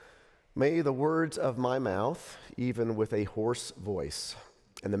May the words of my mouth, even with a hoarse voice,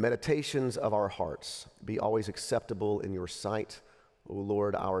 and the meditations of our hearts be always acceptable in your sight, O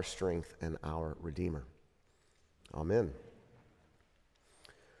Lord, our strength and our Redeemer. Amen.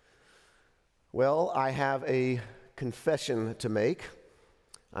 Well, I have a confession to make.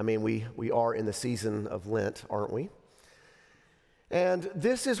 We are in the season of Lent, aren't we? And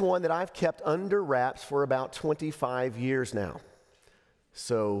this is one that I've kept under wraps for about 25 years now.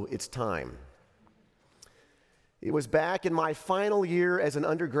 So it's time. It was back in my final year as an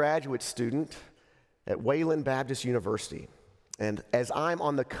undergraduate student at Wayland Baptist University, and as I'm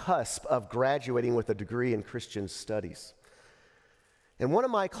on the cusp of graduating with a degree in Christian studies. And one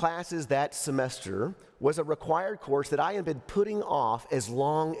of my classes that semester was a required course that I had been putting off as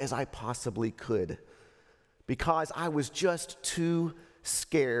long as I possibly could because I was just too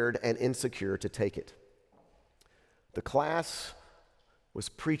scared and insecure to take it. The class was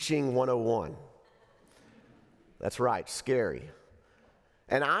Preaching 101. That's right, scary.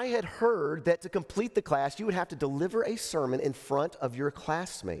 And I had heard that to complete the class, you would have to deliver a sermon in front of your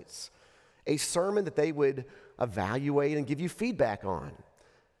classmates, a sermon that they would evaluate and give you feedback on.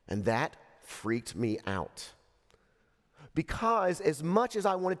 And that freaked me out. Because as much as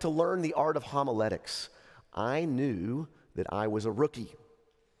I wanted to learn the art of homiletics, I knew that I was a rookie.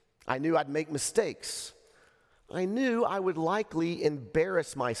 I knew I'd make mistakes. I knew I would likely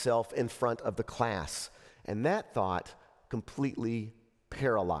embarrass myself in front of the class, and that thought completely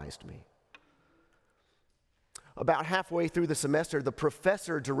paralyzed me. About halfway through the semester, the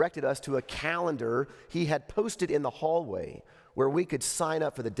professor directed us to a calendar he had posted in the hallway where we could sign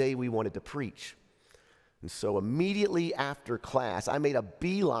up for the day we wanted to preach. And so immediately after class, I made a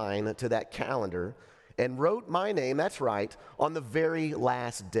beeline to that calendar and wrote my name, that's right, on the very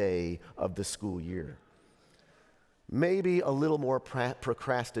last day of the school year. Maybe a little more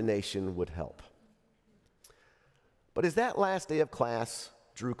procrastination would help. But as that last day of class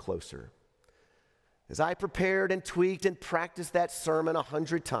drew closer, as I prepared and tweaked and practiced that sermon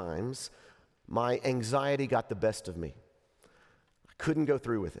 100 times, my anxiety got the best of me. I couldn't go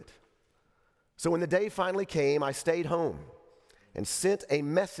through with it. So when the day finally came, I stayed home and sent a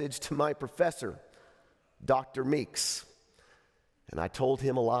message to my professor, Dr. Meeks, and I told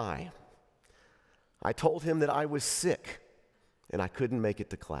him a lie. I told him that I was sick and I couldn't make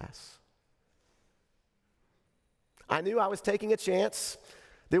it to class. I knew I was taking a chance.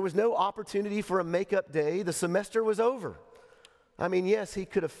 There was no opportunity for a makeup day. The semester was over. Yes, he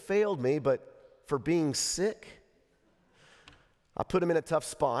could have failed me, but for being sick? I put him in a tough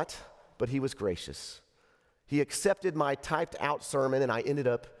spot, but he was gracious. He accepted my typed out sermon, and I ended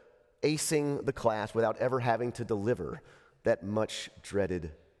up acing the class without ever having to deliver that much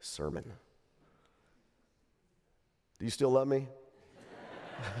dreaded sermon. Do you still love me?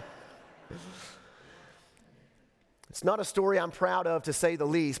 It's not a story I'm proud of, to say the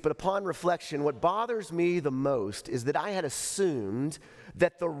least, but upon reflection, what bothers me the most is that I had assumed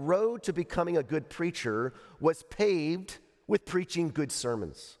that the road to becoming a good preacher was paved with preaching good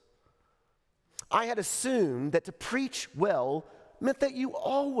sermons. I had assumed that to preach well meant that you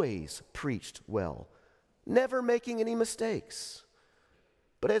always preached well, never making any mistakes.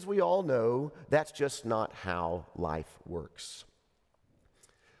 But as we all know, that's just not how life works.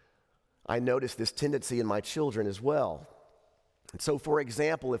 I notice this tendency in my children as well. And so, for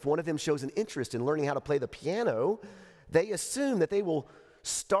example, if one of them shows an interest in learning how to play the piano, they assume that they will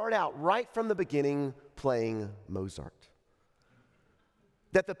start out right from the beginning playing Mozart.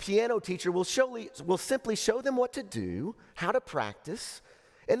 That the piano teacher will simply show them what to do, how to practice,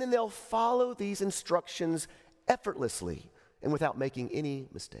 and then they'll follow these instructions effortlessly and without making any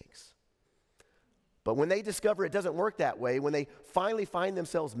mistakes. But when they discover it doesn't work that way, when they finally find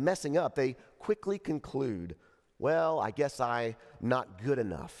themselves messing up, they quickly conclude, well, I guess I'm not good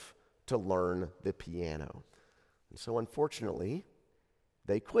enough to learn the piano. And so unfortunately,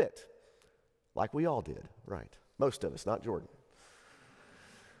 they quit, like we all did, right? Most of us, not Jordan.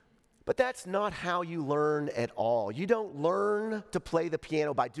 But that's not how you learn at all. You don't learn to play the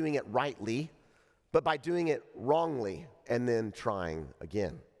piano by doing it rightly, but by doing it wrongly and then trying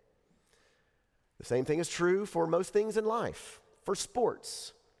again. The same thing is true for most things in life, for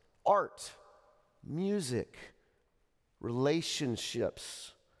sports, art, music,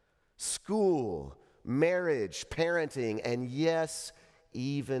 relationships, school, marriage, parenting, and yes,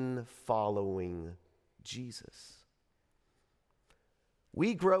 even following Jesus.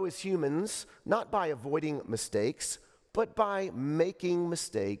 We grow as humans not by avoiding mistakes, but by making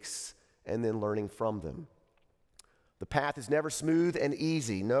mistakes and then learning from them. The path is never smooth and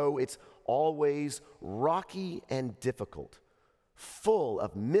easy. No, it's always rocky and difficult, full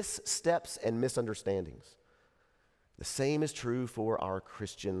of missteps and misunderstandings. The same is true for our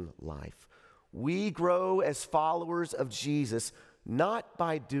Christian life. We grow as followers of Jesus not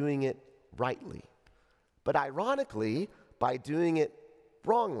by doing it rightly, but ironically, by doing it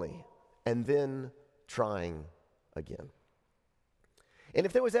wrongly and then trying again. And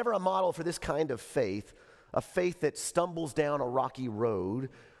if there was ever a model for this kind of faith, a faith that stumbles down a rocky road,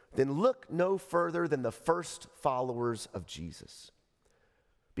 then look no further than the first followers of Jesus.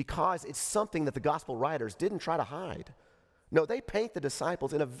 Because it's something that the gospel writers didn't try to hide. No, they paint the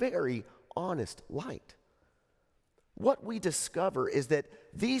disciples in a very honest light. What we discover is that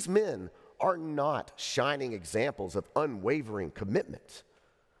these men are not shining examples of unwavering commitment.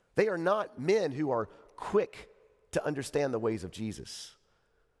 They are not men who are quick to understand the ways of Jesus.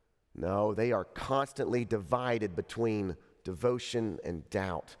 No, they are constantly divided between devotion and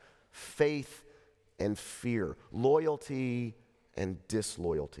doubt, faith and fear, loyalty and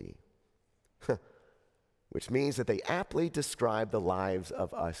disloyalty. Which means that they aptly describe the lives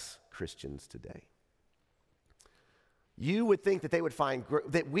of us Christians today. You would think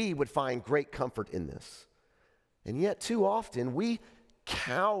that we would find great comfort in this. And yet too often we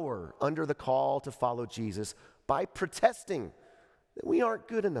cower under the call to follow Jesus by protesting that we aren't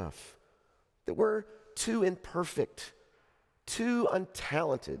good enough, that we're too imperfect, too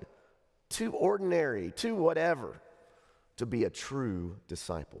untalented, too ordinary, too whatever to be a true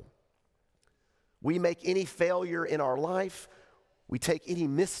disciple. We make any failure in our life, we take any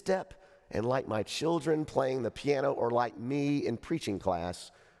misstep, and like my children playing the piano or like me in preaching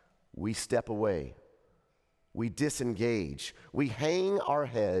class, we step away. We disengage. We hang our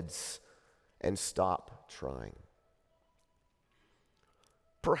heads and stop trying.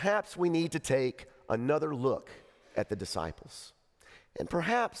 Perhaps we need to take another look at the disciples. And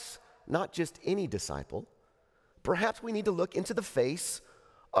perhaps not just any disciple. Perhaps we need to look into the face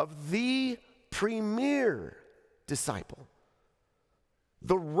of the premier disciple,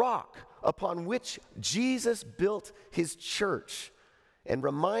 the rock upon which Jesus built his church, and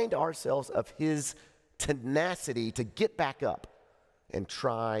remind ourselves of his tenacity to get back up and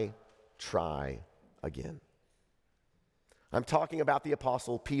try again. I'm talking about the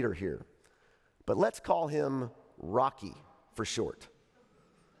Apostle Peter here, but let's call him Rocky for short.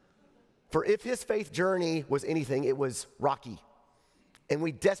 For if his faith journey was anything, it was rocky. And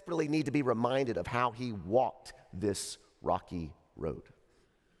we desperately need to be reminded of how he walked this rocky road.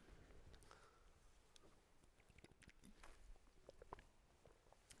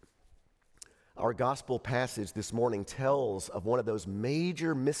 Our gospel passage this morning tells of one of those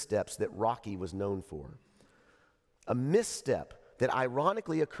major missteps that Rocky was known for. A misstep that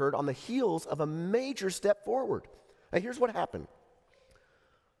ironically occurred on the heels of a major step forward. Now here's what happened.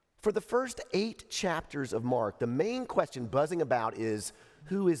 For the first 8 chapters of Mark, the main question buzzing about is,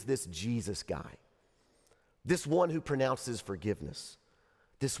 who is this Jesus guy? This one who pronounces forgiveness.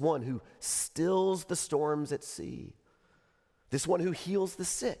 This one who stills the storms at sea. This one who heals the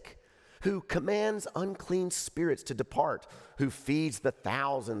sick. Who commands unclean spirits to depart. Who feeds the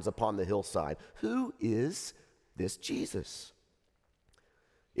thousands upon the hillside. Who is this Jesus?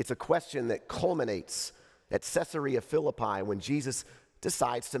 It's a question that culminates at Caesarea Philippi when Jesus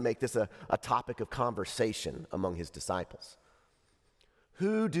decides to make this a topic of conversation among his disciples.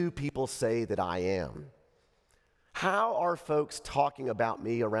 Who do people say that I am? How are folks talking about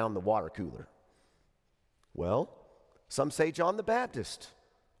me around the water cooler? Well, some say John the Baptist,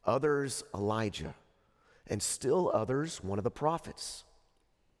 others Elijah, and still others one of the prophets.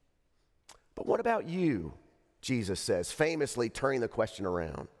 But what about you, Jesus says, famously turning the question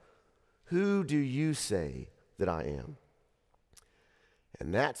around. Who do you say that I am?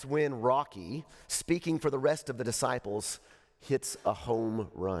 And that's when Rocky, speaking for the rest of the disciples, hits a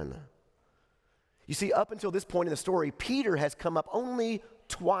home run. You see, up until this point in the story, Peter has come up only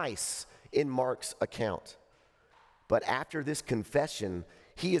twice in Mark's account. But after this confession,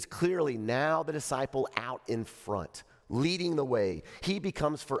 he is clearly now the disciple out in front, leading the way. He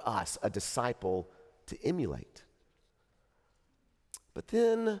becomes for us a disciple to emulate. But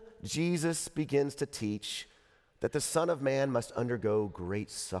then Jesus begins to teach that the Son of Man must undergo great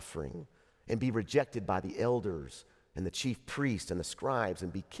suffering and be rejected by the elders and the chief priests and the scribes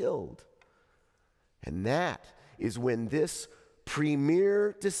and be killed. And that is when this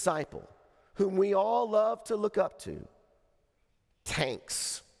premier disciple, whom we all love to look up to,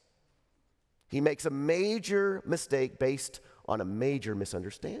 tanks. He makes a major mistake based on a major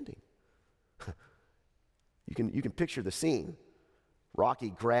misunderstanding. You can picture the scene.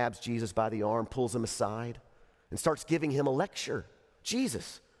 Rocky grabs Jesus by the arm, pulls him aside, and starts giving him a lecture.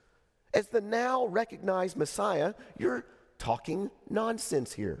 Jesus, as the now recognized Messiah, you're talking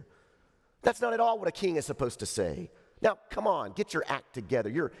nonsense here. That's not at all what a king is supposed to say. Now, come on, get your act together.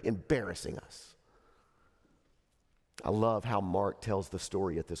 You're embarrassing us. I love how Mark tells the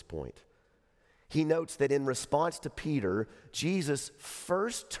story at this point. He notes that in response to Peter, Jesus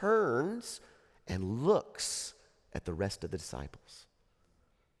first turns and looks at the rest of the disciples.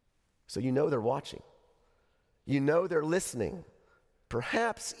 So you know they're watching. You know they're listening.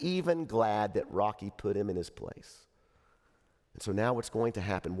 Perhaps even glad that Rocky put him in his place. And so now what's going to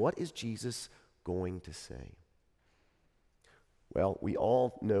happen? What is Jesus going to say? Well, we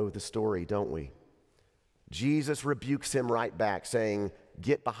all know the story, don't we? Jesus rebukes him right back, saying,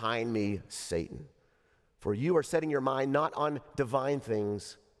 "Get behind me, Satan, for you are setting your mind not on divine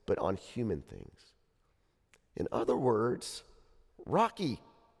things, but on human things." In other words, Rocky,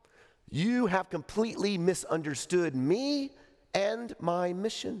 you have completely misunderstood me and my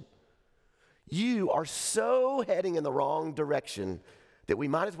mission. You are so heading in the wrong direction that we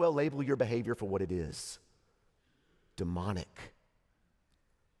might as well label your behavior for what it is: demonic.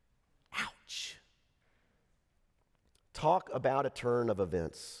 Ouch. Talk about a turn of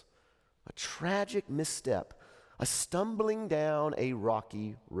events, a tragic misstep, a stumbling down a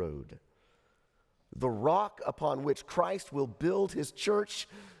rocky road. The rock upon which Christ will build his church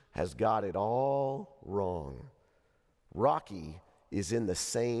has got it all wrong. Rocky is in the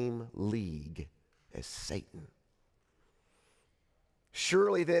same league as Satan.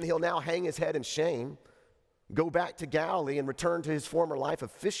 Surely then he'll now hang his head in shame, go back to Galilee and return to his former life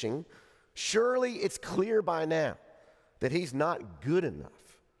of fishing. Surely it's clear by now that he's not good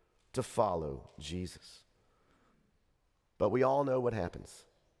enough to follow Jesus. But we all know what happens.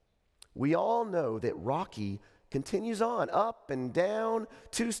 We all know that Rocky continues on, up and down,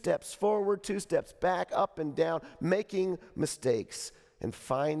 2 steps forward, 2 steps back, up and down, making mistakes and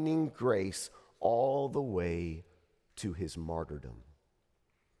finding grace all the way to his martyrdom.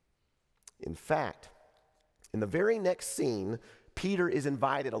 In fact, in the very next scene, Peter is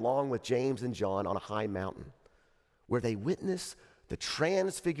invited along with James and John on a high mountain where they witness the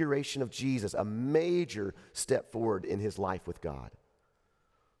transfiguration of Jesus, a major step forward in his life with God.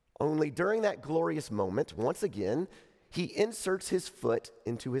 Only during that glorious moment, once again, he inserts his foot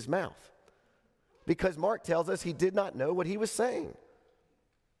into his mouth because Mark tells us he did not know what he was saying.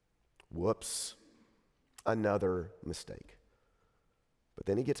 Whoops, another mistake. But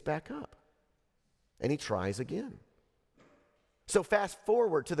then he gets back up and he tries again. So fast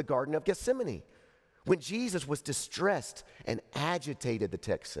forward to the Garden of Gethsemane, when Jesus was distressed and agitated, the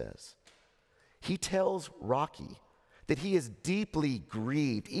text says. He tells Rocky that he is deeply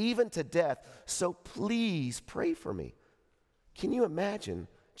grieved, even to death, so please pray for me. Can you imagine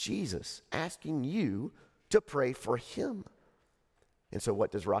Jesus asking you to pray for him? And so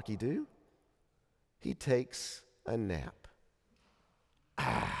what does Rocky do? He takes a nap.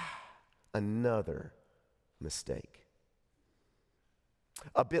 Another mistake.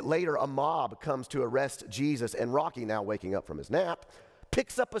 A bit later, a mob comes to arrest Jesus, and Rocky, now waking up from his nap,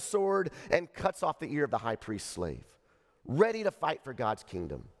 picks up a sword and cuts off the ear of the high priest's slave, ready to fight for God's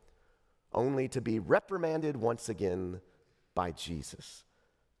kingdom, only to be reprimanded once again by Jesus.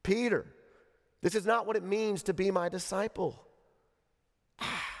 Peter, this is not what it means to be my disciple.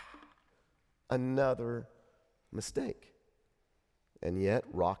 Another mistake. And yet,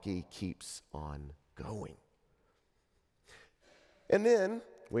 Rocky keeps on going. And then,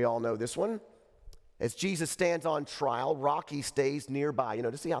 we all know this one, as Jesus stands on trial, Rocky stays nearby,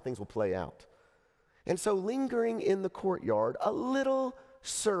 to see how things will play out. And so, lingering in the courtyard, a little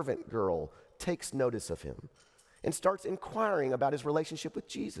servant girl takes notice of him and starts inquiring about his relationship with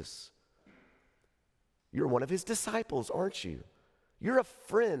Jesus. You're one of his disciples, aren't you? You're a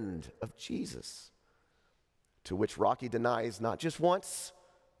friend of Jesus. To which Rocky denies not just once,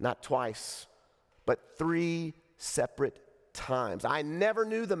 not twice, but 3 separate times. I never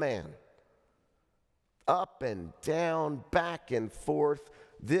knew the man. Up and down, back and forth.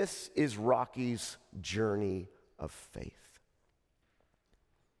 This is Rocky's journey of faith.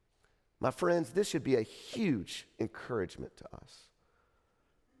 My friends, this should be a huge encouragement to us.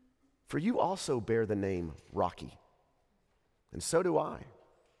 For you also bear the name Rocky, and so do I.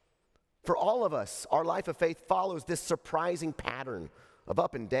 For all of us, our life of faith follows this surprising pattern of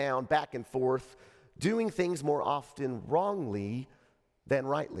up and down, back and forth, doing things more often wrongly than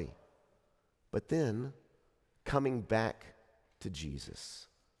rightly, but then coming back to Jesus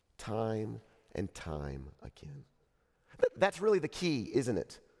time and time again. That's really the key, isn't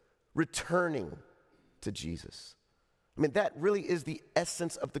it? Returning to Jesus. I mean, that really is the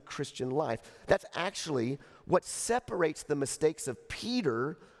essence of the Christian life. That's actually what separates the mistakes of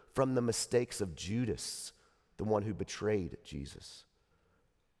Peter from the mistakes of Judas, the one who betrayed Jesus.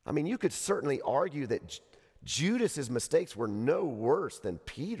 I mean, you could certainly argue that Judas's mistakes were no worse than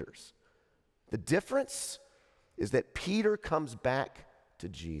Peter's. The difference is that Peter comes back to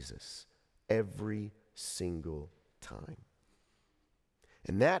Jesus every single time.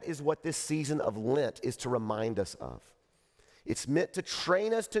 And that is what this season of Lent is to remind us of. It's meant to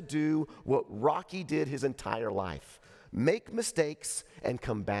train us to do what Rocky did his entire life. Make mistakes and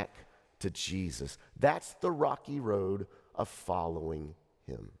come back to Jesus. That's the rocky road of following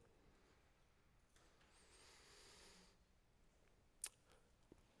him.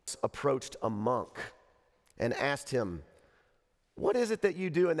 Approached a monk and asked him, "What is it that you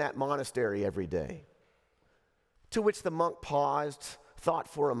do in that monastery every day?" To which the monk paused, thought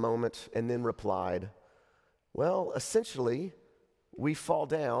for a moment, and then replied, "Well, essentially, we fall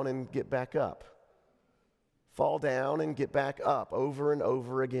down and get back up. Fall down and get back up over and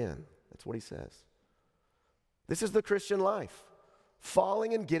over again." That's what he says. This is the Christian life,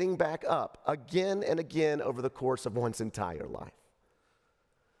 falling and getting back up again and again over the course of one's entire life.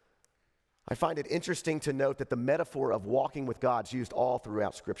 I find it interesting to note that the metaphor of walking with God is used all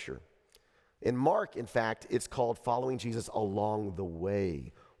throughout Scripture. In Mark, in fact, it's called following Jesus along the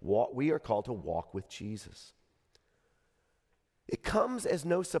way. We are called to walk with Jesus. It comes as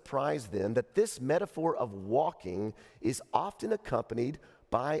no surprise then that this metaphor of walking is often accompanied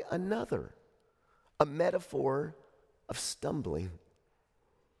by another, a metaphor of stumbling.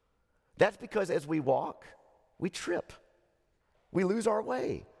 That's because as we walk, we trip. We lose our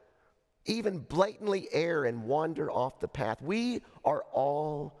way, even blatantly err and wander off the path. We are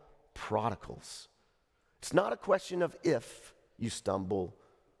all prodigals. It's not a question of if you stumble,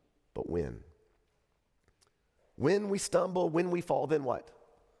 but when. When we stumble, when we fall, then what?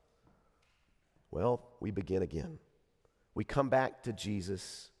 Well, we begin again. We come back to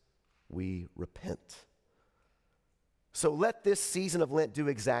Jesus. We repent. So let this season of Lent do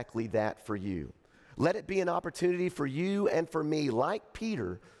exactly that for you. Let it be an opportunity for you and for me, like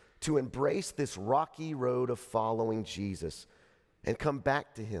Peter, to embrace this rocky road of following Jesus and come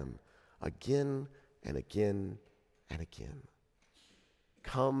back to him again and again and again.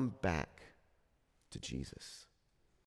 Come back to Jesus.